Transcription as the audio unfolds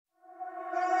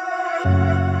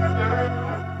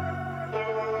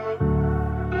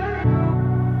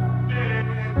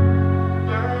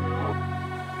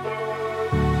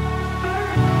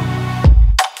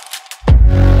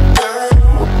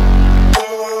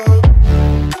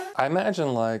I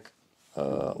imagine like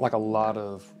a lot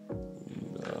of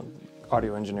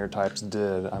audio engineer types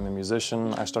did. I'm a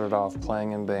musician. I started off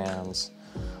playing in bands.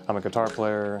 I'm a guitar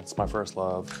player. It's my first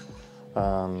love.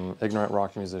 Ignorant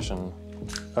rock musician.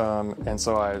 And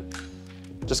so I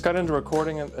just got into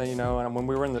recording it, you know, and when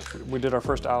we did our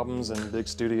first albums in big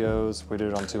studios. We did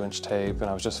it on 2-inch tape, and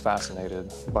I was just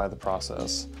fascinated by the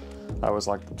process. I was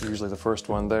like usually the first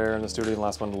one there in the studio and the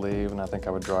last one to leave, and I think I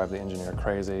would drive the engineer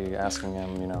crazy, asking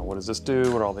him, you know, what does this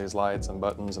do? What are all these lights and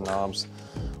buttons and knobs?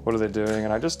 What are they doing?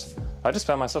 And I just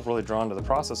found myself really drawn to the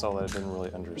process, although I didn't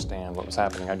really understand what was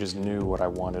happening. I just knew what I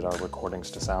wanted our recordings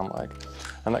to sound like.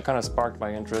 And that kind of sparked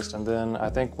my interest. And then I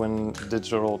think when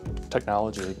digital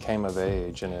technology came of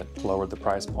age and it lowered the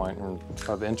price point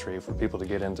of entry for people to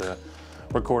get into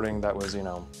recording that was, you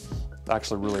know,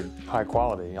 actually really high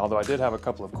quality. Although I did have a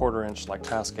couple of 1/4-inch like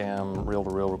Tascam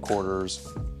reel-to-reel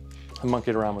recorders. I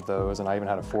monkeyed around with those, and I even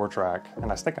had a 4-track,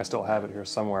 and I think I still have it here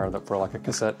somewhere for like a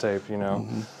cassette tape, you know,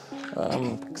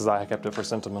 because I kept it for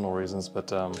sentimental reasons.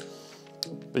 But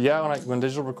yeah, when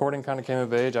digital recording kind of came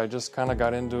of age, I just kind of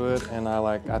got into it, and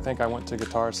I think I went to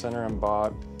Guitar Center and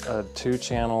bought a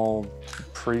 2-channel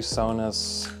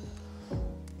PreSonus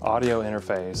audio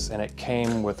interface, and it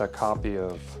came with a copy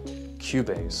of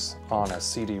Cubase on a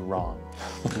CD-ROM.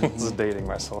 This is dating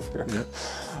myself here.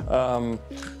 Yeah.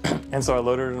 And so I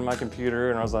loaded it in my computer,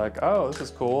 and I was like, oh, this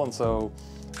is cool. And so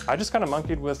I just kind of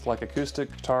monkeyed with like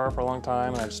acoustic guitar for a long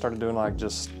time, and I just started doing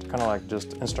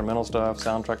just instrumental stuff,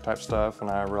 soundtrack type stuff,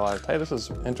 and I realized, hey, this is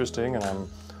interesting, and I'm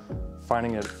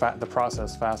finding the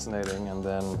process fascinating. And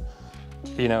then,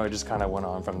 you know, it just kind of went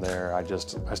on from there. I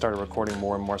started recording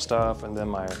more and more stuff, and then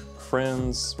my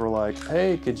friends were like,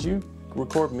 hey, could you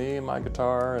record me and my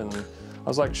guitar? And I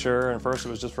was like, sure. And first it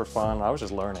was just for fun. I was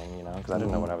just learning, you know, because I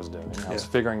didn't know what I was doing. I was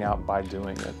figuring out by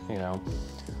doing it, you know.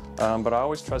 But I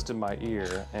always trusted my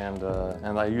ear, and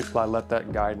I let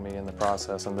that guide me in the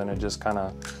process. And then it just kind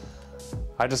of,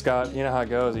 I just got, you know how it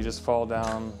goes. You just fall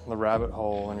down the rabbit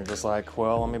hole, and you're just like,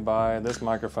 well, let me buy this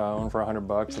microphone for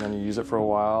 $100, and then you use it for a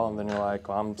while, and then you're like,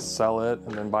 well, I'm sell it,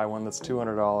 and then buy one that's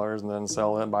 $200, and then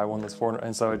sell it, and buy one that's $400,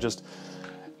 and so it just.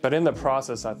 But in the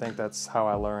process, I think that's how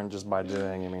I learned, just by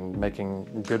doing. I mean,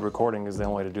 making good recording is the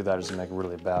only way to do that, is to make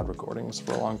really bad recordings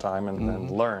for a long time and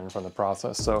learn from the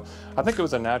process. So I think it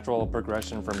was a natural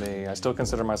progression for me. I still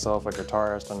consider myself a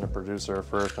guitarist and a producer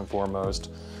first and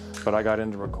foremost, but I got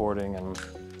into recording, and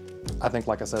I think,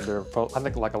 like I said, I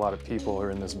think like a lot of people who are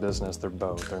in this business, they're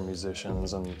both. They're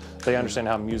musicians, and they understand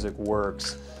how music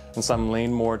works. And some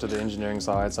lean more to the engineering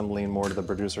side, some lean more to the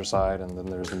producer side, and then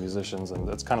there's the musicians, and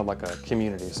it's kind of like a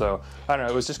community. So, I don't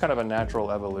know, it was just kind of a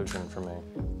natural evolution for me.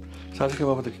 So how did you come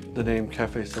up with the name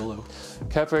Cafe Solo?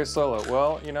 Cafe Solo,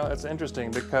 well, you know, it's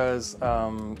interesting because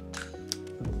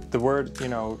the word, you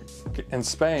know, in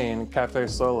Spain, Cafe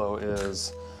Solo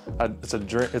is, it's a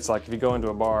drink. It's like if you go into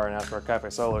a bar and ask for a Cafe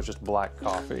Solo, it's just black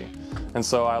coffee. And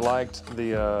so I liked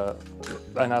and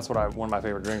that's what one of my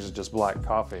favorite drinks is just black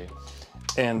coffee.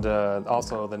 And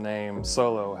also the name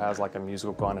Solo has like a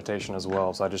musical connotation as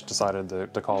well, so I just decided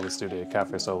to call the studio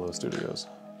Cafe Solo Studios.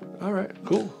 All right,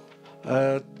 cool.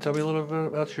 Tell me a little bit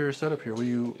about your setup here. Were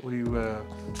you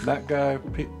Mac guy,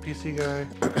 PC guy?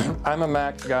 I'm a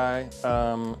Mac guy,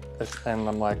 and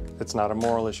I'm like, it's not a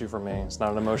moral issue for me. It's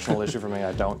not an emotional issue for me.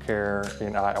 I don't care.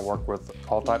 You know, I work with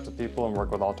all types of people and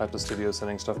work with all types of studios,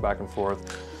 sending stuff back and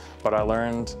forth. But I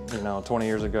learned, you know, 20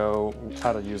 years ago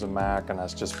how to use a Mac, and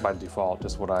that's just by default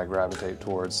just what I gravitate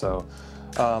towards. So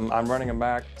I'm running a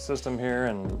Mac system here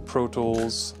and Pro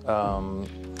Tools.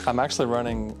 I'm actually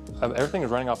running, everything is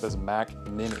running off this Mac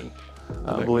Mini,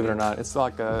 believe it or not. It's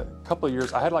like a couple of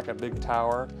years, I had like a big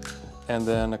tower, and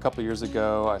then a couple of years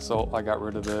ago I got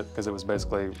rid of it because it was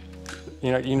basically,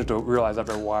 you know, you need to realize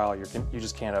after a while you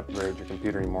just can't upgrade your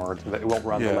computer anymore. It won't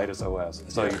run the latest OS.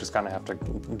 So you just kind of have to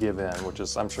give in, which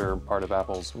is, I'm sure, part of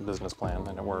Apple's business plan,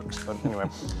 and it works. But anyway,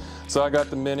 so I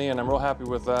got the Mini, and I'm real happy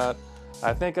with that.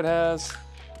 I think it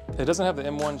doesn't have the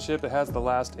M1 chip. It has the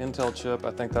last Intel chip.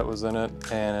 I think that was in it.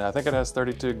 And I think it has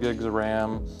 32 gigs of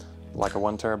RAM, like a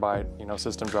 1 terabyte, you know,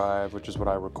 system drive, which is what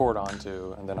I record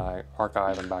onto. And then I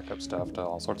archive and back up stuff to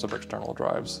all sorts of external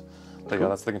drives. But yeah,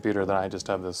 that's the computer. Then I just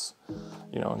have this,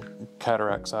 you know,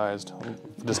 cataract-sized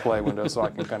display window so I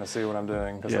can kind of see what I'm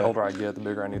doing. Because the older I get, the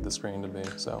bigger I need the screen to be.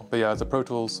 So, but yeah, it's a Pro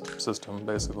Tools system,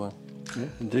 basically. Yeah,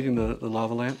 and digging the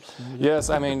lava lamps. Yes,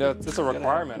 I mean, it's a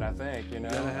requirement, I think, you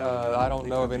know. I don't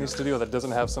know of any studio that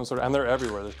doesn't have some sort of, and they're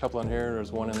everywhere. There's a couple in here,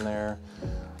 there's one in there.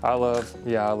 I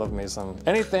love me some,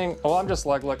 anything. Well, I'm just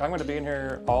like, look, I'm going to be in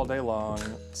here all day long,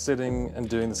 sitting and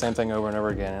doing the same thing over and over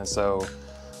again. And so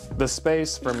the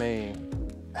space for me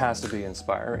has to be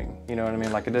inspiring. You know what I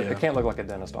mean? Like it can't look like a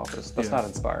dentist office. That's not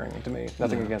inspiring to me.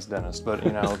 Nothing against dentists, but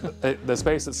you know, the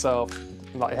space itself,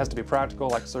 it has to be practical,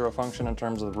 like zero function in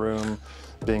terms of the room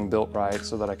being built right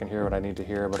so that I can hear what I need to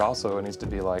hear, but also it needs to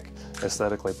be like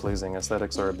aesthetically pleasing.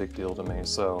 Aesthetics are a big deal to me.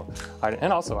 So,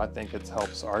 and also I think it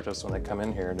helps artists when they come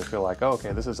in here to feel like, oh,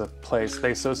 okay, this is a place,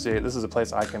 they associate, this is a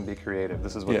place I can be creative.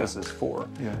 This is what this is for.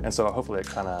 Yeah. And so hopefully it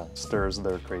kind of stirs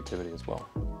their creativity as well.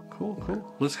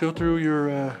 Cool. Let's go through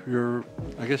your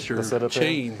I guess your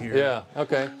chain here. Yeah,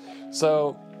 okay.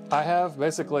 So I have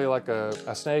basically like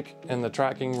a snake in the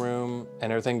tracking room,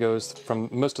 and everything goes from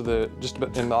most of the,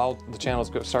 all the channels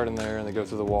start in there and they go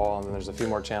through the wall, and then there's a few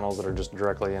more channels that are just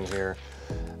directly in here.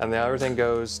 And then everything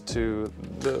goes to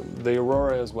the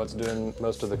Aurora is what's doing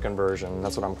most of the conversion.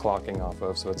 That's what I'm clocking off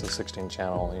of. So it's a 16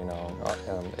 channel, you know,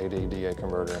 AD/DA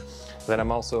converter. Then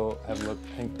I'm also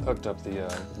hooked up the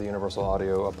Universal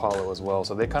Audio Apollo as well.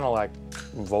 So they kind of like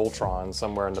Voltron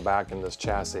somewhere in the back in this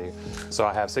chassis. So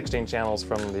I have 16 channels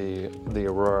from the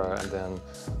Aurora, and then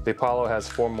the Apollo has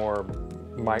 4 more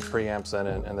mic preamps in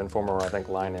it, and then 4 more, I think,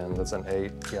 line in. That's an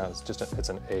 8. Yeah, it's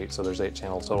an 8. So there's 8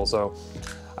 channels total. So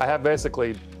I have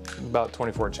basically about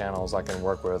 24 channels I can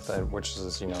work with, which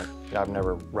is, you know, I've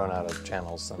never run out of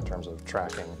channels in terms of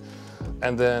tracking.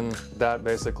 And then that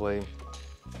basically,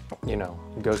 you know,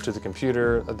 goes to the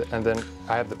computer, and then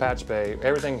I have the patch bay.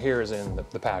 Everything here is in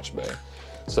the patch bay.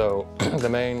 So the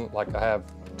main, like I have,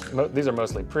 these are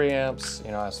mostly preamps.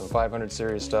 You know, I have some 500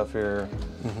 series stuff here.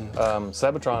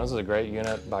 Sebitron, this is a great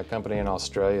unit by a company in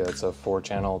Australia. It's a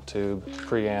 4-channel tube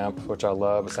preamp, which I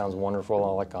love. It sounds wonderful. I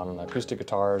like on acoustic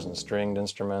guitars and stringed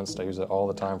instruments. I use it all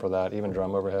the time for that, even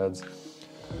drum overheads.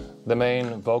 The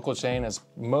main vocal chain is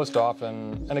most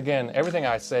often, and again, everything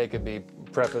I say could be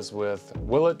prefaced with,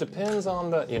 well, it depends on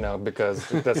the, you know, because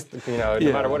that's, you know,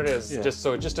 no matter what it is,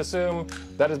 just assume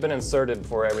that has been inserted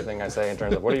before everything I say in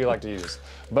terms of what do you like to use.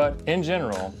 But in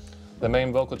general, the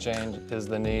main vocal chain is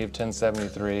the Neve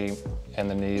 1073 and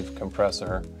the Neve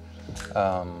compressor.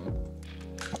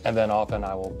 And then often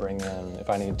I will bring in, if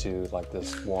I need to, like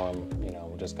this warm, you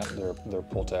know, just kind of their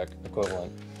Pultec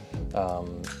equivalent.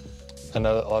 And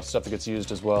a lot of stuff that gets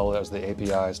used as well as the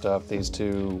API stuff. These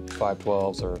two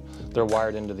 512s they're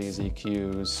wired into these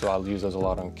EQs, so I'll use those a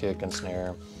lot on kick and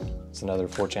snare. It's another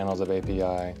 4 channels of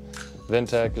API.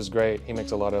 Vintech is great. He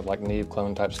makes a lot of like Neve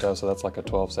clone type stuff, so that's like a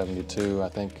 1272, I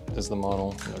think is the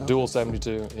model. Dual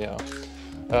 72, yeah.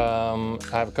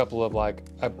 I have a couple of I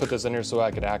put this in here so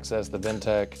I could access the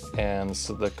Vintech and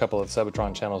the couple of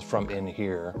Sebitron channels from in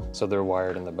here, so they're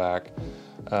wired in the back.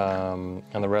 And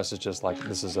the rest is just like,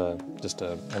 this is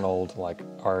an old like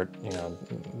art, you know,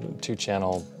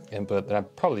 2-channel input that I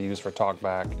probably use for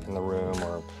talkback in the room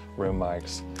or room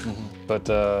mics. But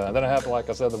then I have, like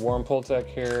I said, the Warren Pultec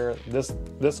here. This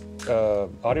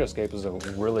Audioscape is a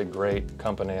really great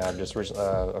company. I've just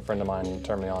a friend of mine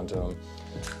turned me on to them.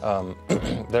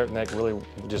 They make really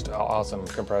just awesome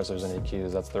compressors and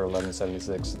EQs. That's their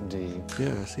 1176D.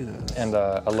 Yeah, I see that. And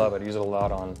I love it. I use it a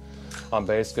lot on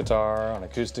bass guitar, on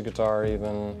acoustic guitar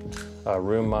even,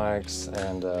 room mics,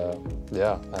 and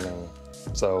yeah, I mean,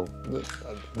 so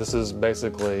this is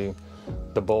basically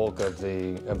the bulk of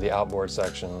the outboard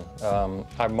section.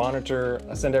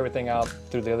 I send everything out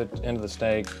through the other end of the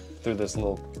snake through this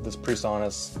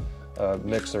PreSonus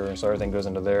mixer, so everything goes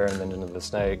into there and then into the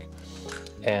snake,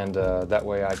 and that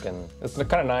way it's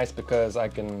kind of nice because I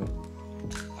can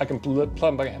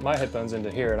plug my headphones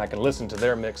into here and I can listen to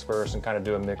their mix first and kind of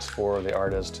do a mix for the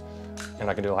artist, and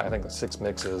I can do, I think, 6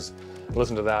 mixes,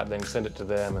 listen to that, then send it to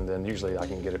them, and then usually I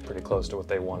can get it pretty close to what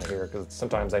they want to hear, because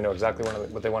sometimes they know exactly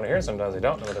what they want to hear, sometimes they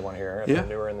don't know what they want to hear, and they're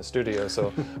newer in the studio,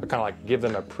 so I kind of like give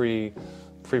them a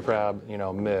pre-prab, you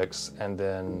know, mix, and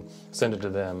then send it to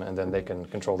them, and then they can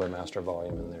control their master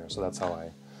volume in there. So that's how I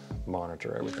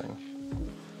monitor everything.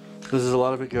 Does a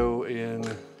lot of it go in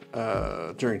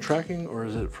during tracking, or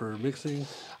is it for mixing?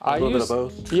 A little bit of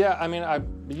both? Yeah, I mean, I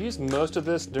use most of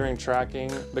this during tracking,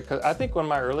 because I think when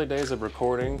my early days of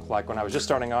recording, like when I was just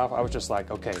starting off, I was just like,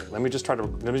 okay, let me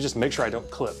just make sure I don't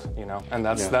clip, you know, and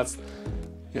that's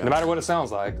no matter what it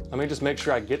sounds like, let me just make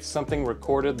sure I get something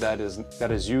recorded that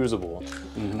is usable,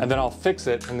 and then I'll fix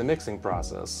it in the mixing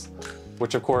process,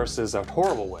 which of course is a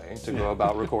horrible way to go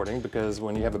about recording, because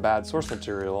when you have a bad source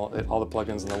material, all the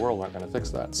plugins in the world aren't going to fix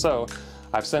that. So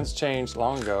I've since changed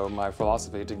long ago my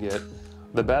philosophy to get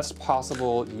the best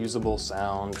possible usable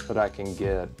sound that I can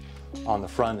get on the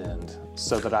front end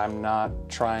so that I'm not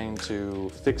trying to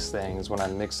fix things when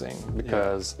I'm mixing,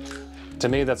 because to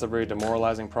me that's a very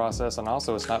demoralizing process, and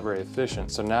also it's not very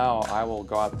efficient. So now I will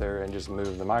go out there and just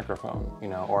move the microphone,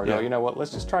 or go, you know what,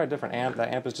 let's just try a different amp.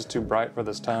 That amp is just too bright for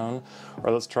this tone,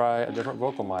 or let's try a different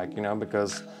vocal mic,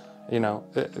 because I've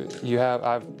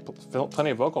plenty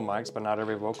of vocal mics, but not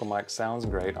every vocal mic sounds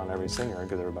great on every singer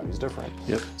because everybody's different.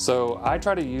 Yep. So I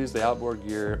try to use the outboard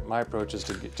gear. My approach is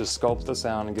to sculpt the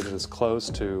sound and get it as close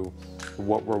to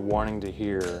what we're wanting to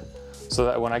hear, so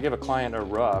that when I give a client a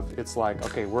rough, it's like,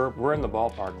 okay, we're in the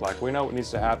ballpark. Like, we know what needs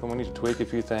to happen. We need to tweak a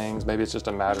few things. Maybe it's just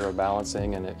a matter of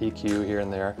balancing and an EQ here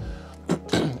and there.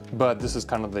 But this is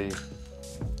kind of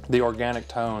the organic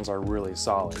tones are really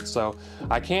solid. So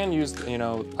I can use,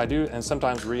 I do, and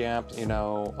sometimes reamp,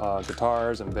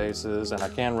 guitars and basses, and I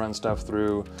can run stuff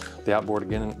through the outboard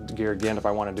gear again if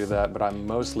I want to do that, but I'm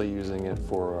mostly using it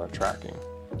for tracking.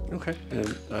 Okay,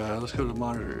 and let's go to the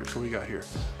monitors. What do we got here?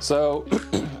 So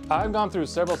I've gone through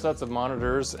several sets of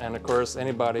monitors, and of course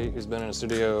anybody who's been in a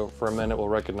studio for a minute will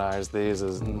recognize these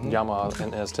as Yamaha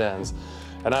NS10s.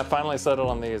 And I finally settled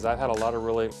on these. I've had a lot of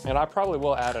and I probably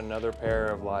will add another pair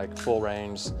of like full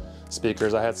range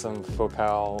speakers. I had some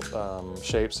Focal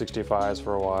Shape 65s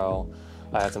for a while.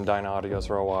 I had some Dynaudios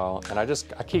for a while, and I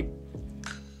keep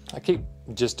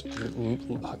just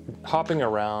hopping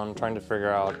around trying to figure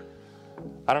out.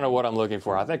 I don't know what I'm looking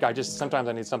for. I think sometimes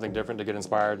I need something different to get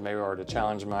inspired, maybe, or to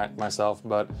challenge myself.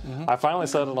 But I finally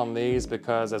settled on these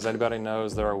because, as anybody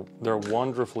knows, they're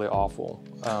wonderfully awful,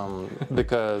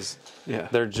 because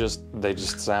they're just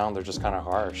kind of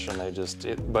harsh,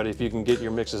 and but if you can get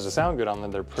your mixes to sound good on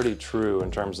them, they're pretty true in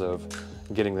terms of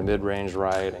getting the mid-range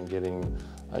right and getting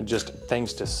just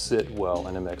things to sit well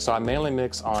in a mix. So I mainly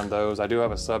mix on those. I do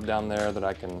have a sub down there that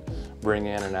I can bring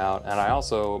in and out, and I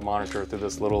also monitor through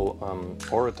this little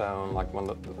Oratone, like from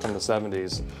the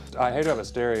 70s. I hate to have a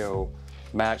stereo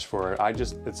match for it.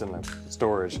 It's in the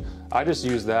storage. I just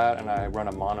use that, and I run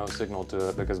a mono signal to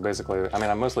it, because basically,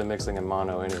 I'm mostly mixing in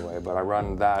mono anyway, but I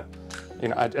run that,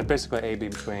 I basically A/B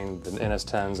between the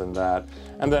NS10s and that,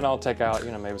 and then I'll take out,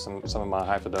 maybe some of my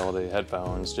high fidelity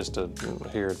headphones just to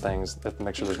hear things,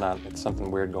 make sure there's not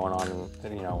something weird going on,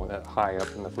 high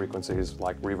up in the frequencies,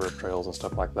 like reverb trails and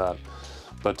stuff like that.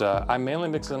 But I'm mainly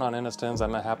mixing on NS10s.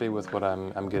 I'm happy with what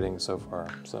I'm getting so far.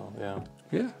 So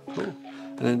yeah, cool.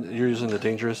 And then you're using the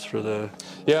Dangerous for the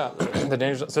the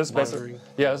Dangerous. So this is monitoring.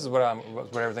 this is what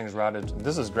everything's routed.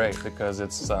 This is great because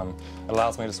it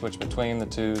allows me to switch between the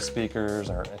two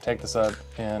speakers, or take the sub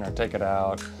in or take it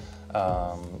out,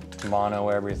 mono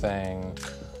everything.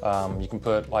 You can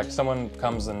put, like, someone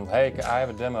comes and, hey, I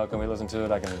have a demo, can we listen to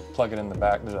it? I can plug it in the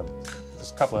back. There's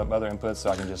a couple of other inputs,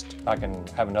 so I can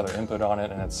have another input on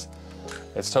it, and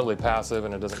it's totally passive,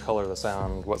 and it doesn't color the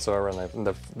sound whatsoever, and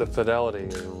the fidelity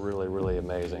is really, really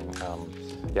amazing.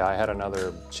 I had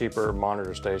another cheaper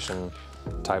monitor station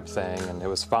type thing, and it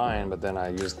was fine, but then I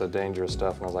used the Dangerous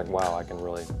stuff, and I was like, wow, I can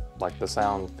really, like, the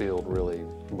sound field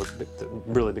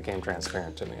really became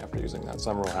transparent to me after using that, so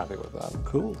I'm real happy with that.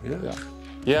 Cool,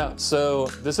 Yeah, so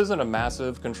this isn't a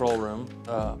massive control room.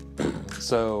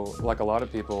 So like a lot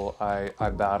of people, I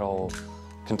battle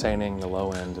containing the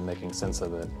low end and making sense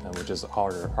of it, which is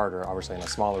harder obviously in a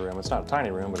smaller room. It's not a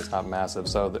tiny room, but it's not massive.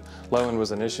 So the low end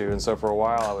was an issue. And so for a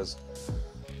while I was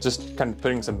just kind of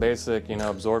putting some basic,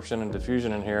 absorption and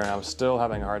diffusion in here, and I was still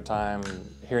having a hard time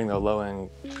hearing the low end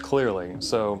clearly.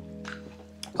 So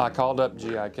I called up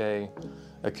GIK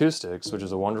Acoustics, which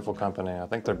is a wonderful company. I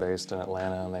think they're based in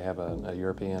Atlanta, and they have a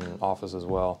European office as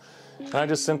well. And I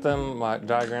just sent them my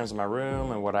diagrams of my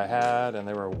room and what I had, and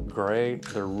they were great.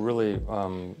 They're really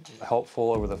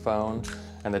helpful over the phone,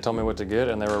 and they told me what to get,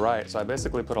 and they were right. So I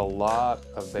basically put a lot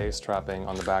of bass trapping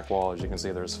on the back wall. As you can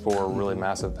see, there's 4 really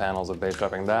massive panels of bass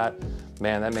trapping. That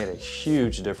made a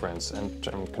huge difference in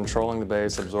controlling the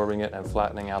bass, absorbing it, and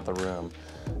flattening out the room.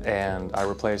 And I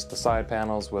replaced the side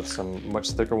panels with some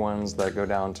much thicker ones that go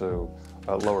down to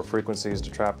lower frequencies to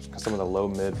trap some of the low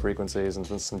mid frequencies, and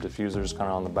then some diffusers kind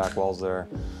of on the back walls there.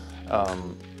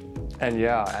 And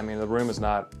the room is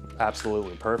not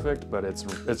absolutely perfect, but it's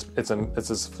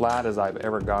as flat as I've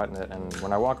ever gotten it. And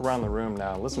when I walk around the room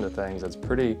now and listen to things, it's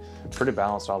pretty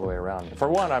balanced all the way around. For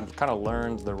one, I've kind of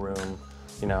learned the room,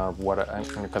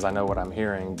 because I know what I'm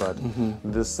hearing, but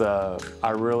this,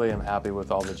 I really am happy with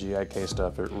all the GIK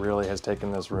stuff. It really has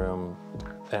taken this room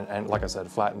and like I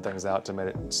said, flattened things out to make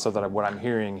it so that what I'm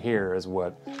hearing here is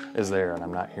what is there, and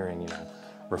I'm not hearing,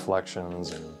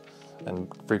 reflections and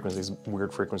frequencies,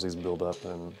 weird frequencies build up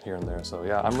and here and there. So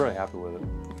I'm really happy with it.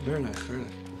 Very nice, very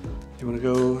nice. You want to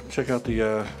go check out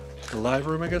the live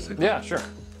room, I guess? Yeah, sure.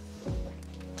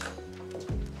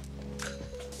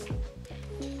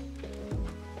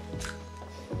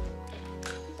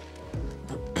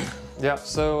 Yeah,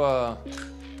 so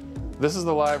this is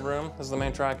the live room. This is the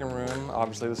main tracking room.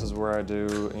 Obviously, this is where I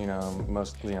do,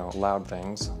 most, loud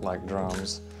things like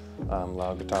drums,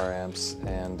 loud guitar amps,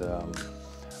 and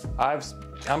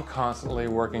I'm constantly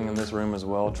working in this room as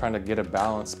well, trying to get a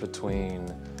balance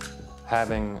between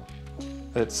having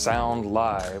it sound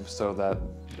live so that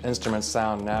instruments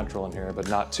sound natural in here, but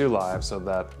not too live so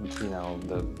that,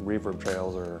 the reverb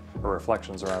trails or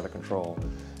reflections are out of control.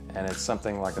 And it's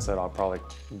something, like I said, I'll probably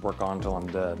work on until I'm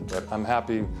dead. But I'm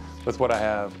happy with what I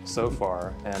have so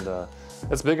far. And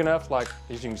it's big enough, like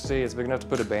as you can see, it's big enough to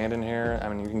put a band in here. I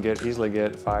mean, you can easily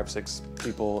get 5-6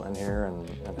 people in here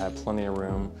and have plenty of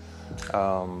room.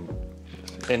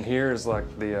 And here is like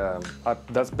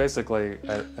that's basically,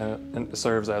 it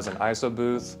serves as an ISO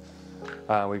booth.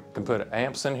 We can put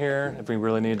amps in here if we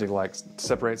really need to like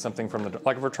separate something from if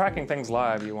we're tracking things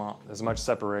live, you want as much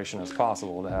separation as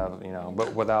possible to have,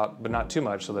 but not too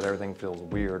much so that everything feels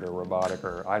weird or robotic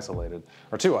or isolated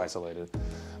or too isolated.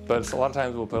 But a lot of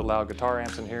times we'll put loud guitar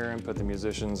amps in here and put the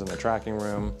musicians in the tracking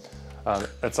room.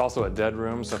 It's also a dead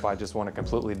room, so if I just want a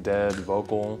completely dead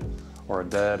vocal or a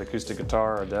dead acoustic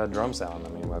guitar or a dead drum sound, I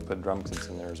mean, I put drum kits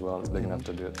in there as well. It's big enough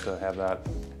to have that.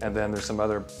 And then there's some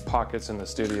other pockets in the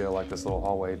studio, like this little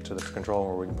hallway to the control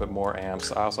where we can put more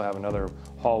amps. I also have another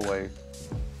hallway,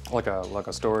 like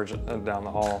a storage down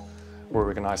the hall, where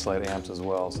we can isolate amps as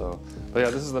well. But yeah,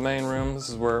 this is the main room. This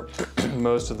is where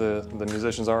most of the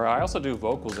musicians are. I also do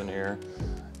vocals in here,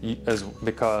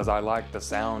 because I like the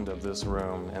sound of this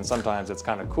room, and sometimes it's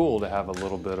kind of cool to have a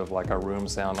little bit of like a room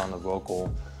sound on the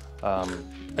vocal.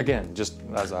 Again, just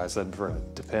as I said before,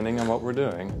 depending on what we're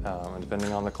doing, and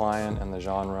depending on the client and the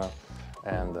genre,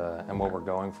 and what we're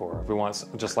going for. If we want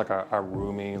just like a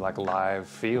roomy, like live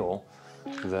feel,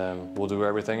 then we'll do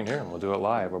everything in here and we'll do it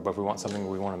live. But if we want something,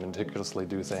 we want to meticulously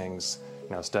do things,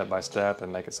 step by step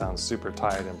and make it sound super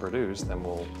tight and produced, then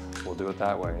we'll do it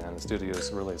that way. And the studio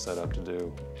is really set up to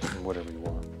do whatever you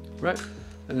want. Right.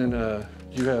 And then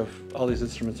you have all these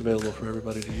instruments available for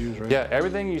everybody to use, right? Yeah,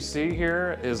 everything you see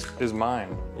here is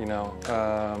mine. Go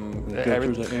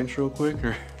through the amps real quick,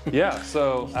 or yeah.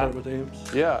 So start with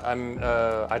amps. Yeah,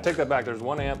 I take that back. There's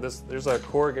one amp. There's a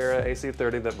Korg era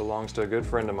AC30 that belongs to a good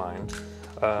friend of mine,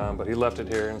 but he left it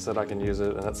here and said I can use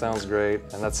it, and that sounds great.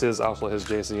 And that's also his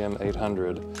JCM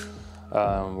 800.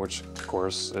 Which of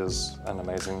course is an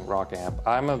amazing rock amp.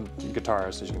 I'm a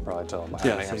guitarist, as you can probably tell by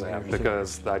how many amps I have,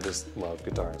 because I just love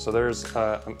guitar. So there's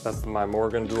that's my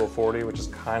Morgan Dual 40, which is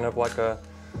kind of like an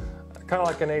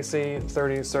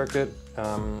AC30 circuit.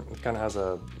 It kind of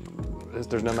has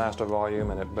there's no master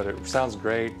volume in it, but it sounds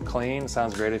great, clean.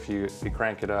 Sounds great if you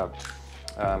crank it up.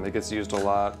 It gets used a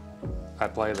lot. I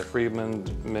play the Friedman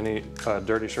Mini,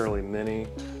 Dirty Shirley Mini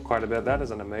quite a bit. That is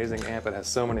an amazing amp. It has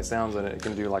so many sounds in it. It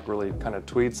can do like really kind of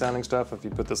tweed sounding stuff if you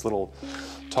put this little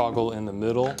toggle in the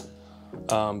middle.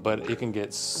 But it can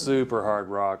get super hard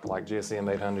rock like GSM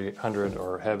 800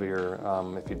 or heavier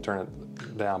if you turn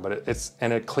it down. But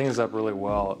it cleans up really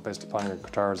well based upon your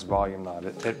guitar's volume knob.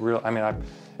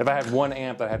 If I had one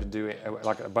amp that I had to do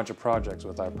like a bunch of projects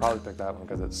with, I'd probably pick that one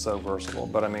because it's so versatile.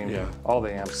 But I mean, all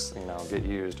the amps get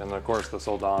used, and of course the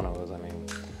Soldano is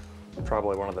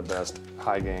probably one of the best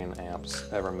high gain amps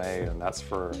ever made, and that's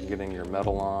for getting your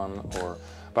metal on.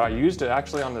 But I used it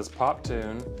actually on this pop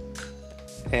tune.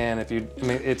 And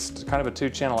it's kind of a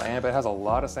 2-channel amp. It has a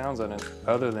lot of sounds in it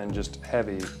other than just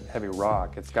heavy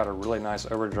rock. It's got a really nice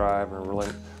overdrive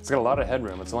and it's got a lot of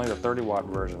headroom. It's only the 30-watt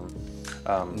version,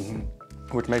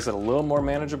 which makes it a little more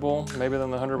manageable maybe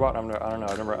than the 100-watt. I don't know,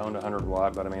 I've never owned a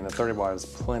 100-watt, but I mean the 30-watt is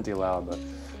plenty loud. But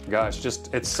gosh,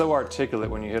 it's so articulate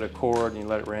when you hit a chord and you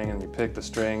let it ring and you pick the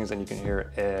strings and you can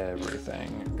hear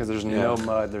everything. Because there's no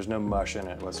mud, there's no mush in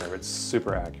it whatsoever. It's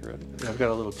super accurate. Yeah, I've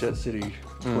got a little Jet City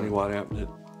 20-watt amp that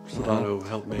Soldano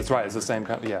helped make. That's right, it's the same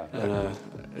kind. Yeah. And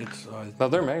no,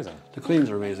 they're amazing. The cleans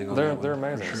are amazing on that one. They're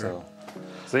amazing. Sure.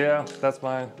 So yeah,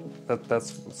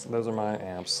 those are my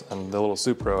amps, and the little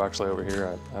Supro actually over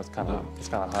here. It's kind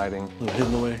of hiding. A little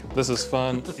hidden away. This is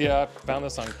fun. Yeah, I found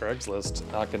this on Craigslist,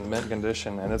 like in mint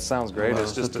condition, and it sounds great. Wow,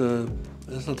 it's just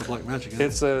it's not the Black Magic.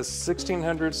 It's a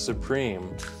 1600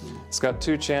 Supreme. It's got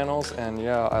 2 channels, and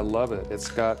yeah, I love it.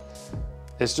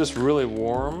 It's just really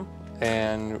warm.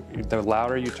 And the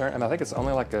louder you turn, I think it's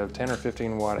only like a 10 or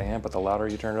 15 watt amp, but the louder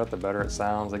you turn it up, the better it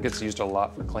sounds. It gets used a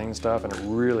lot for clean stuff, and it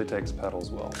really takes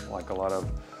pedals well. Like a lot of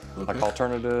like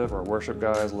alternative or worship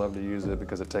guys love to use it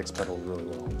because it takes pedals really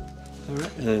well. All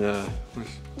right, and then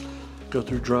let's go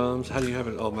through drums. How do you have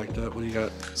it all mic'd up? What do you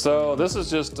got? So this is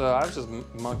just, I was just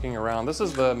monkeying around. This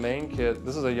is the main kit.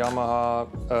 This is a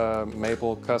Yamaha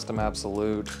Maple Custom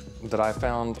Absolute that I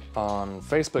found on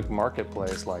Facebook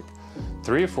Marketplace like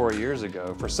 3 or 4 years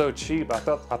ago for so cheap. I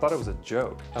thought it was a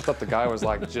joke. I thought the guy was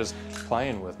like just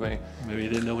playing with me. Maybe he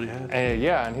didn't know what he had. And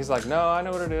yeah, and he's like, no, I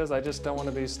know what it is. I just don't want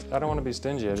to be. I don't want to be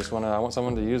stingy. I want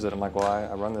someone to use it. I'm like, well,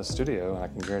 I run this studio, and I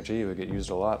can guarantee you it get used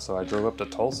a lot. So I drove up to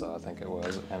Tulsa, I think it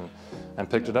was, and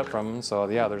picked it up from him. So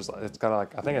yeah, it's got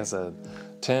like, I think it's a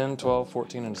 10, 12,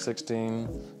 14, and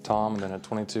 16 tom, and then a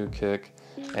 22 kick.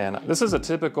 And this is a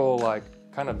typical like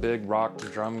kind of big rock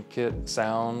drum kit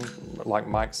sound, like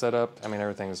mic setup. I mean,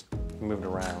 everything's moved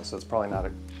around, so it's probably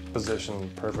not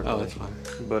positioned perfectly. Oh, that's fine.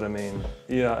 But I mean,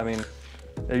 yeah, I mean,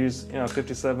 I use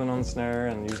 57 on the snare,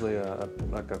 and usually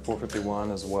like a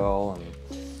 451 as well,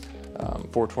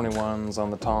 and 421s on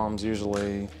the toms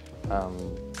usually.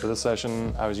 For this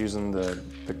session, I was using the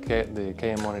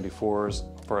KM184s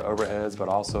for overheads, but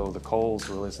also the Coles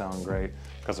really sound great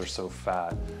because they're so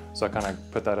fat. So I kind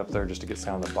of put that up there just to get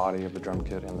sound of the body of the drum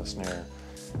kit and the snare,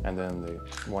 and then the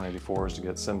 184s to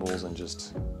get cymbals, and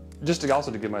just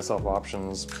to give myself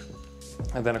options.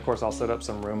 And then of course I'll set up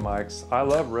some room mics. I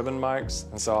love ribbon mics,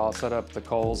 and so I'll set up the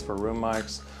Coles for room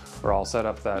mics, or I'll set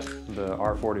up the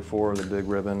R44, the big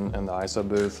ribbon, and the ISO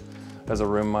booth as a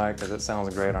room mic because it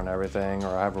sounds great on everything.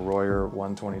 Or I have a Royer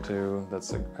 122.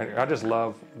 I just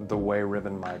love the way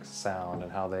ribbon mics sound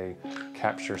and how they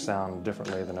capture sound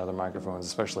differently than other microphones,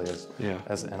 especially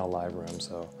as in a live room.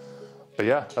 So, but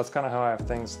yeah, that's kind of how I have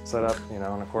things set up, And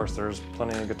of course, there's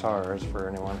plenty of guitars for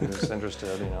anyone who's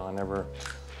interested. I never.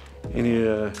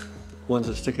 Any ones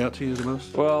that stick out to you the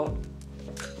most? Well,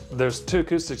 there's 2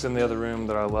 acoustics in the other room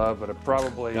that I love, but I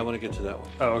probably... I want to get to that one.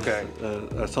 Oh, okay.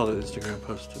 I saw the Instagram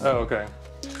post. Oh, okay.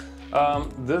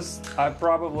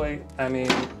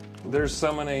 There's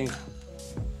so many...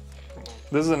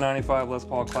 This is a 95 Les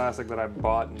Paul Classic that I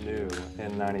bought new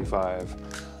in 95.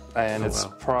 And it's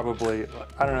probably...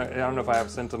 I don't know if I have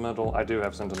sentimental... I do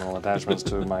have sentimental attachments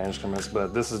to my instruments,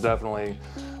 but this is definitely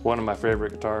one of my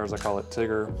favorite guitars. I call it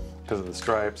Tigger because of the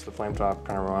stripes. The flame top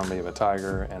kind of remind me of a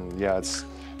tiger. And yeah,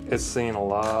 it's seen a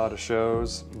lot of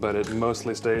shows, but it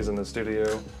mostly stays in the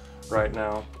studio right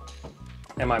now.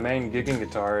 And my main gigging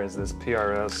guitar is this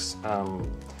PRS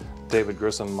David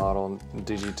Grissom model,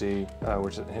 DGT,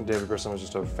 which David Grissom was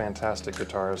just a fantastic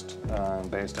guitarist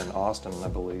based in Austin, I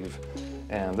believe.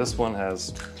 And this one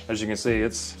has, as you can see,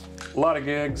 it's a lot of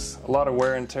gigs, a lot of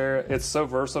wear and tear. It's so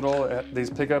versatile.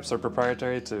 These pickups are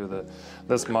proprietary to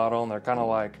this model, and they're kind of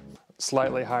like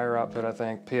slightly higher output, I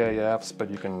think, PAFs,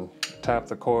 but you can tap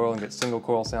the coil and get single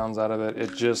coil sounds out of it.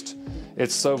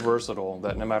 It's so versatile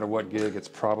that no matter what gig, it's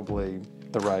probably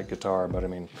the right guitar. But I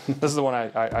mean, this is the one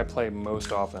I play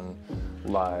most often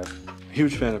live.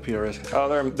 Huge fan of PRS.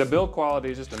 Oh, the build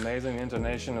quality is just amazing. The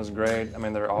intonation is great. I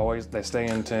mean, they stay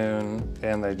in tune,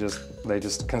 and they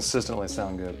just consistently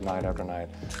sound good night after night.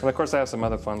 And of course, I have some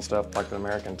other fun stuff like the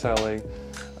American Telly.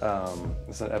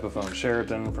 It's an Epiphone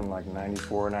Sheraton from like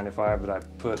 94, 95 that I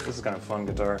put. This is kind of a fun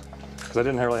guitar because I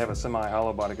didn't really have a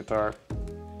semi-hollow body guitar.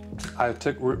 I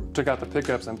took out the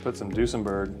pickups and put some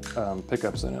Duesenberg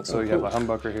pickups in it. So you have a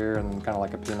humbucker here and then kind of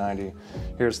like a P90.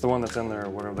 Here's the one that's in there,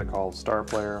 whatever they call Star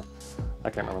Player. I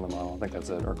can't remember the model. I think that's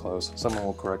it, or close. Someone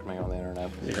will correct me on the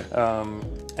internet. Yeah.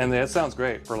 And it sounds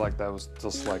great for like those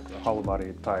just like hollow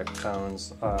body type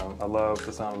tones. I love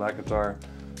the sound of that guitar.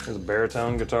 There's a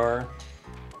baritone guitar.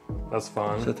 That's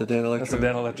fun. Is that the Dan Electro? That's the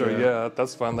Dan Electro, yeah.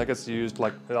 That's fun. That gets used,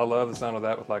 like, I love the sound of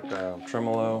that with like a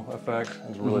tremolo effect.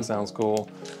 It really sounds cool.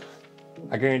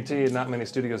 I guarantee you not many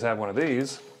studios have one of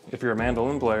these. If you're a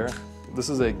mandolin player, this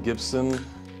is a Gibson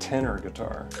tenor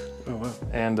guitar. Oh, wow.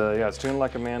 And yeah, it's tuned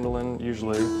like a mandolin,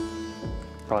 usually.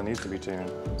 Probably needs to be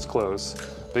tuned. It's close.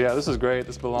 But yeah, this is great.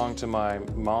 This belonged to my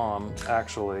mom,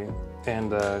 actually.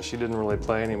 And she didn't really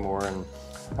play anymore. And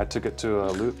I took it to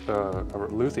a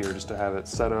luthier just to have it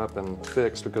set up and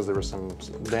fixed because there was some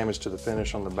damage to the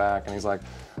finish on the back. And he's like,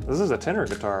 "This is a tenor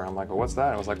guitar." I'm like, "Well, what's that?"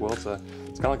 And I was like, "Well, it's kind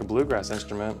of like a bluegrass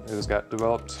instrument. It was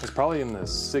developed. It's probably in the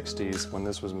 '60s when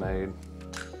this was made,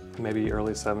 maybe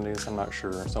early '70s. I'm not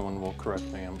sure. Someone will correct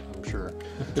me. I'm sure."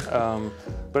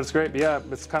 But it's great. But yeah,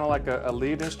 it's kind of like a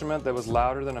lead instrument that was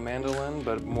louder than a mandolin,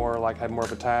 but more like had more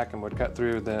of a tack and would cut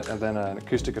through than an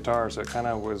acoustic guitar. So it kind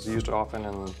of was used often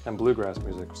in bluegrass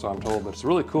music. So I'm told, but it's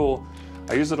really cool.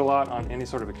 I use it a lot on any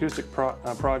sort of acoustic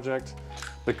project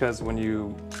because when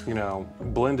you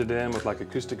blend it in with like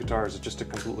acoustic guitars, it's just a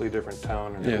completely different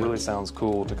tone, and it really sounds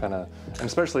cool to kind of, and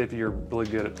especially if you're really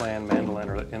good at playing mandolin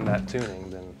or in that tuning,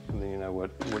 then you know what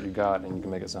you got, and you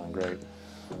can make it sound great.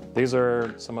 These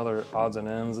are some other odds and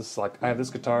ends. This is like, I have this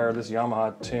guitar, this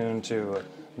Yamaha tuned to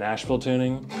Nashville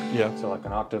tuning. Yeah. So like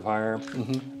an octave higher.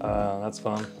 That's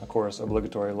fun. Of course,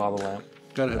 obligatory lava lamp.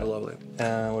 Gotta have a lava lamp.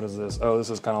 And what is this? Oh, this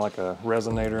is kind of like a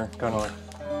resonator. Kind of like,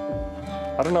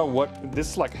 I don't know what, this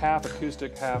is like half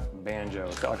acoustic, half banjo.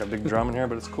 It's got like a big drum in here,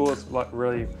 but it's cool. It's like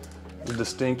really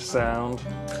distinct sound,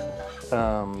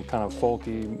 kind of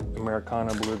folky,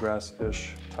 Americana,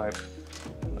 bluegrass-ish type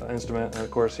instrument. And of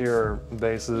course here are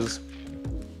basses.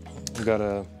 We've got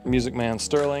a Music Man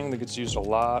Sterling that gets used a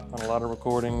lot on a lot of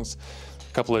recordings.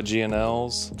 A couple of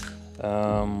G&Ls,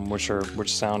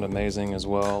 which sound amazing as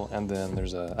well. And then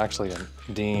there's actually a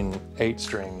Dean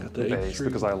 8-string bass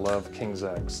because I love King's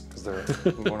X because they're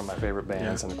one of my favorite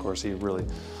bands. And of course he really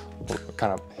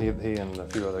he and a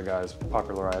few other guys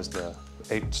popularized the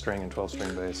 8-string and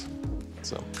 12-string bass.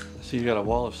 So you got a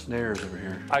wall of snares over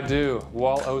here. I do,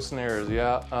 wall O snares,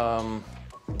 yeah.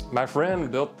 My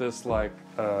friend built this like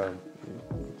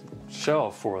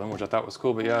shelf for them, which I thought was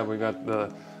cool. But yeah, we got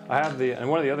and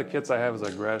one of the other kits I have is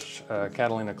a Gresh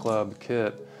Catalina Club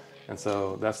kit, and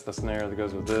so that's the snare that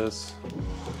goes with this.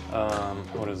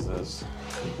 What is this?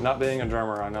 Not being a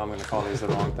drummer, I know I'm going to call these the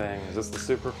wrong thing. Is this the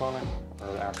Superphonic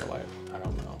or the Afterlight? I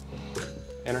don't know.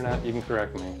 Internet, you can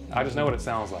correct me. I just know what it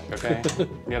sounds like. Okay,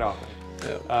 get off it.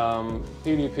 Yeah.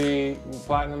 PDP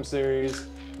Platinum Series.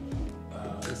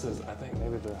 This is, I think,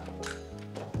 maybe the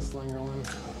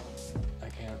Slingerland. I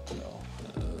can't tell.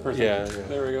 Yeah.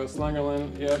 There we go,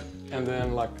 Slingerland. Yep. And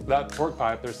then like that torque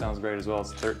pipe there sounds great as well.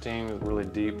 It's 13, it's really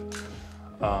deep.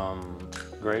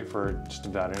 Great for just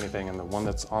about anything. And the one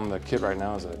that's on the kit right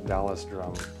now is a Dallas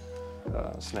drum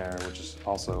snare, which is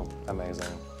also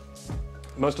amazing.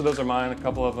 Most of those are mine. A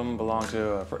couple of them belong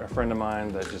to a friend of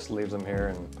mine that just leaves them here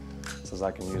and says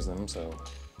I can use them. So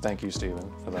thank you, Stephen,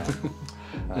 for that.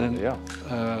 Yeah.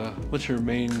 What's your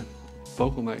main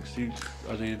vocal mics?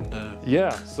 Are they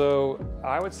Yeah, so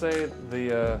I would say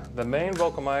the main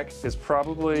vocal mic is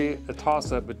probably a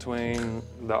toss-up between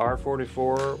the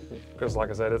R44, because like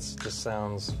I said, it just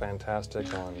sounds fantastic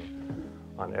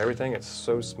on everything. It's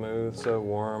so smooth, so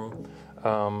warm.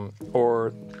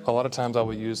 Or a lot of times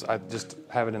I just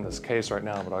have it in this case right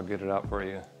now, but I'll get it out for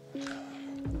you.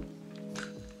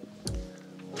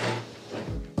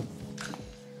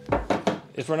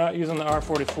 If we're not using the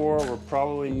R44, we're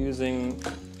probably using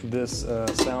this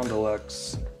Sound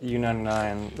Deluxe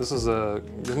U99. This is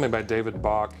made by David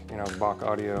Bach, Bach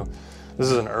Audio.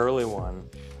 This is an early one,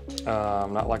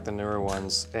 not like the newer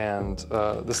ones. And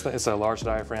it's a large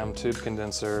diaphragm tube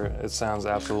condenser. It sounds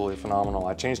absolutely phenomenal.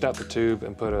 I changed out the tube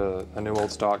and put a new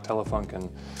old stock Telefunken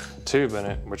tube in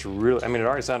it, which really, it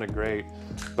already sounded great,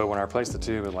 but when I replaced the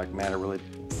tube, it really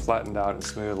flattened out and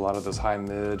smooth. A lot of those high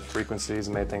mid frequencies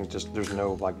made things there's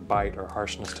no like bite or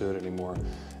harshness to it anymore.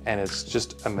 And it's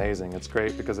just amazing. It's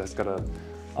great because it's got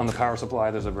on the power supply,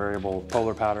 there's a variable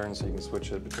polar pattern, so you can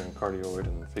switch it between cardioid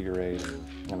and figure 8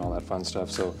 and all that fun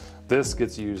stuff. So this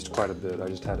gets used quite a bit. I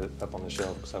just had it up on the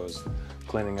shelf because I was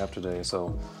cleaning up today.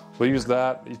 So we'll use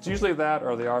that. It's usually that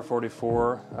or the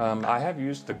R44. I have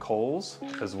used the Coles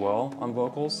as well on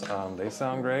vocals. They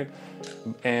sound great.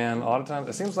 And a lot of times,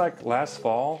 it seems like last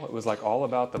fall, it was like all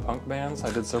about the punk bands.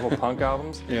 I did several punk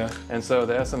albums. Yeah. And so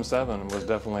the SM7 was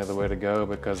definitely the way to go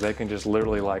because they can just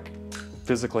literally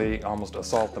physically almost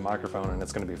assault the microphone and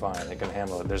it's going to be fine. It can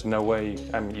handle it. There's no way,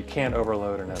 you can't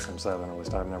overload an SM7, at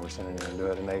least I've never seen anyone do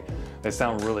it. And they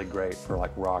sound really great for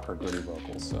like rock or gritty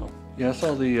vocals. So yeah, I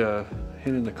saw the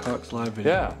Hit in the Cox live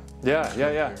video. Yeah,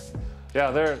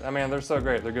 they're so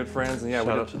great. They're good friends. And yeah,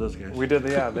 shout out to those guys.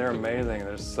 They're amazing.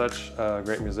 They're such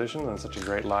great musicians and such a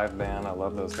great live band. I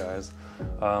love those guys.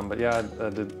 But yeah, I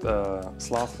did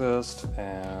Sloth Fist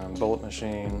and Bullet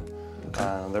Machine.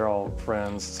 They're all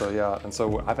friends, so yeah. And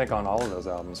so I think on all of those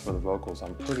albums for the vocals,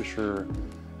 I'm pretty sure.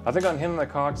 I think on Him and the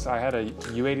Cox, I had a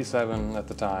U87 at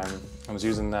the time. I was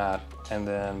using that,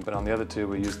 but on the other two,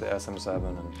 we used the SM7,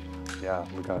 and yeah,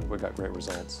 we got great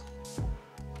results.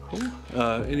 Cool.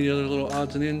 Any other little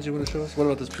odds and ends you want to show us? What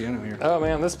about this piano here? Oh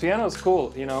man, this piano is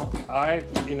cool. I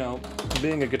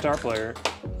being a guitar player,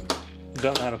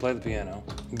 don't know how to play the piano,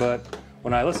 but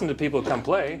when I listen to people come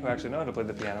play who actually know how to play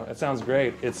the piano, it sounds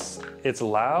great. It's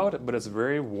loud, but it's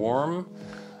very warm.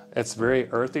 It's very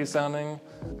earthy sounding,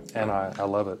 and I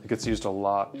love it. It gets used a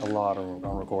lot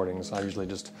on recordings. I usually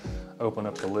just open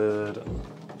up the lid and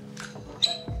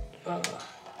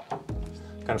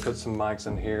kind of put some mics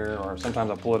in here, or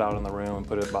sometimes I pull it out in the room and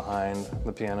put it behind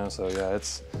the piano. So yeah,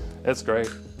 it's great.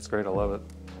 It's great. I love it.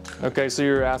 Okay, so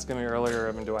you were asking me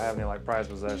earlier, do I have any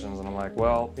prized possessions? And I'm like,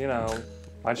 well,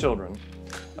 my children.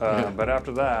 But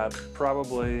after that,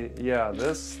 probably, yeah,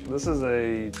 this is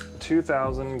a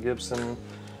 2000 Gibson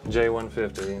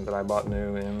J150 that I bought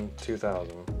new in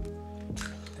 2000.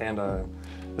 And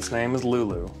its name is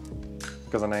Lulu.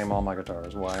 because I name all my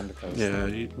guitars. Why? Because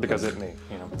because it's me,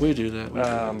 you know. We do that.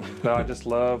 But I just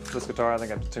love this guitar. I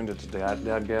think I've tuned it to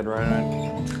Dad Gad right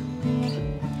now.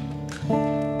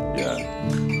 Yeah.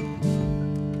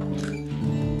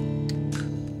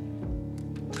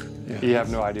 You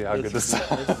have no idea how good this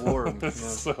sounds. It's warm. It's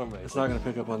so amazing. It's not going to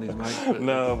pick up on these mics. But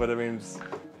no, but I mean,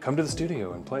 come to the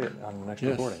studio and play it on the next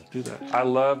recording. Do that. I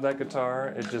love that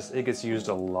guitar. It gets used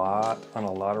a lot on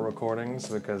a lot of recordings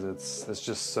because it's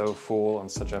just so full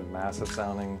and such a massive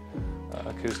sounding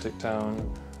acoustic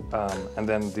tone. And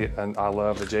then I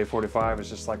love the J45. It's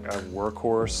just like a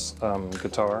workhorse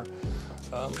guitar.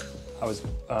 I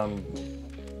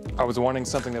was wanting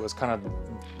something that was kind of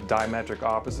diametric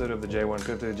opposite of the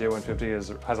J150. The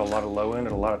J150 has a lot of low end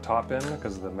and a lot of top end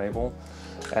because of the maple,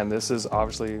 and this is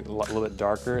obviously a little bit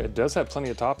darker. It does have plenty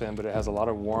of top end, but it has a lot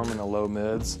of warm in the low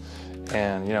mids,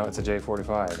 and you know it's a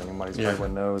J45.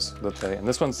 Everyone knows that and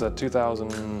this one's a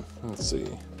 2000. Let's see,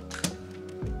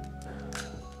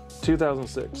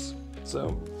 2006.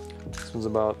 So this one's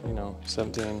about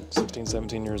 16,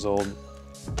 17 years old,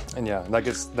 and yeah, that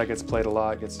gets played a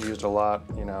lot, gets used a lot,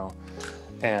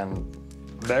 and.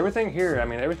 But everything here,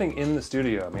 everything in the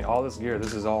studio, all this gear,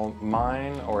 this is all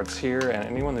mine or it's here, and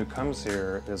anyone who comes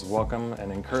here is welcome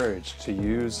and encouraged to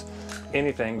use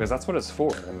anything because that's what it's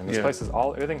for. This place is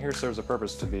everything here serves a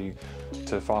purpose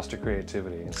to foster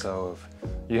creativity. And so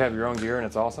if you have your own gear and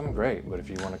it's awesome, great. But if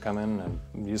you want to come in and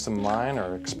use some of mine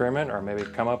or experiment or maybe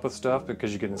come up with stuff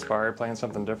because you get inspired playing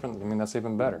something different, that's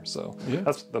even better. So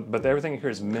but everything here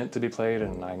is meant to be played,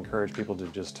 and I encourage people to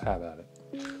just have at it.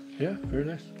 Yeah, very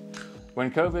nice. When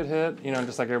COVID hit,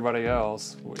 just like everybody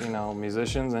else,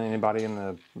 musicians and anybody in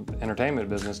the entertainment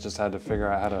business just had to figure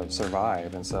out how to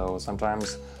survive. And so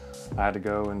sometimes I had to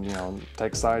go and,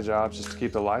 take side jobs just to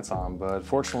keep the lights on. But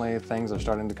fortunately, things are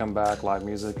starting to come back. Live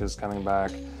music is coming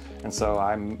back. And so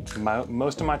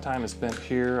most of my time is spent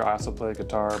here. I also play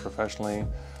guitar professionally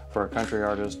for a country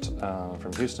artist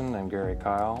from Houston named Gary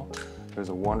Kyle, who's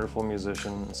a wonderful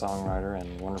musician and songwriter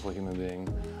and wonderful human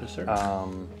being. Yes, sir.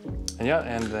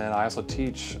 And then I also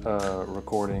teach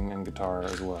recording and guitar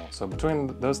as well. So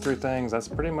between those three things, that's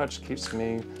pretty much keeps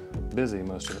me busy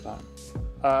most of the time.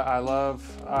 I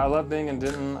love being in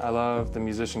Denton. I love the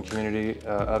musician community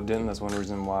of Denton. That's one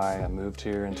reason why I moved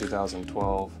here in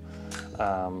 2012.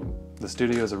 The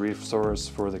studio is a resource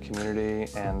for the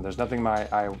community, and there's nothing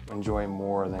I enjoy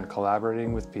more than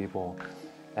collaborating with people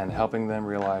and helping them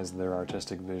realize their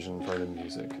artistic vision for the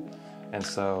music. And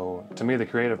so, to me, the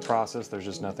creative process, there's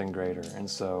just nothing greater. And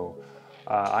so,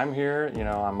 I'm here,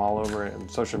 I'm all over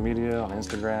social media, on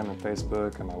Instagram and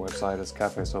Facebook, and my website is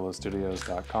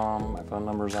cafesolostudios.com. My phone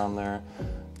number's on there.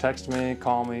 Text me,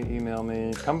 call me, email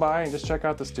me, come by and just check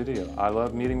out the studio. I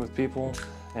love meeting with people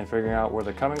and figuring out where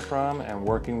they're coming from and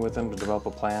working with them to develop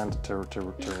a plan to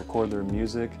record their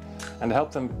music and to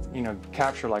help them,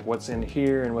 capture like what's in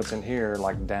here and what's in here,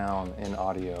 like down in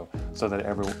audio, so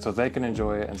that so they can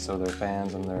enjoy it and so their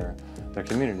fans and their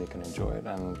community can enjoy it.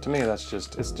 And to me, it's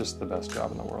just the best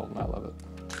job in the world, and I love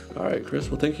it. All right, Chris.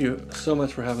 Well, thank you so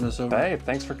much for having us over. Hey,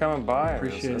 thanks for coming by.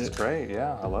 Appreciate it. It's great.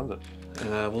 Yeah, I loved it.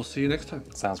 And we'll see you next time.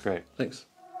 Sounds great. Thanks.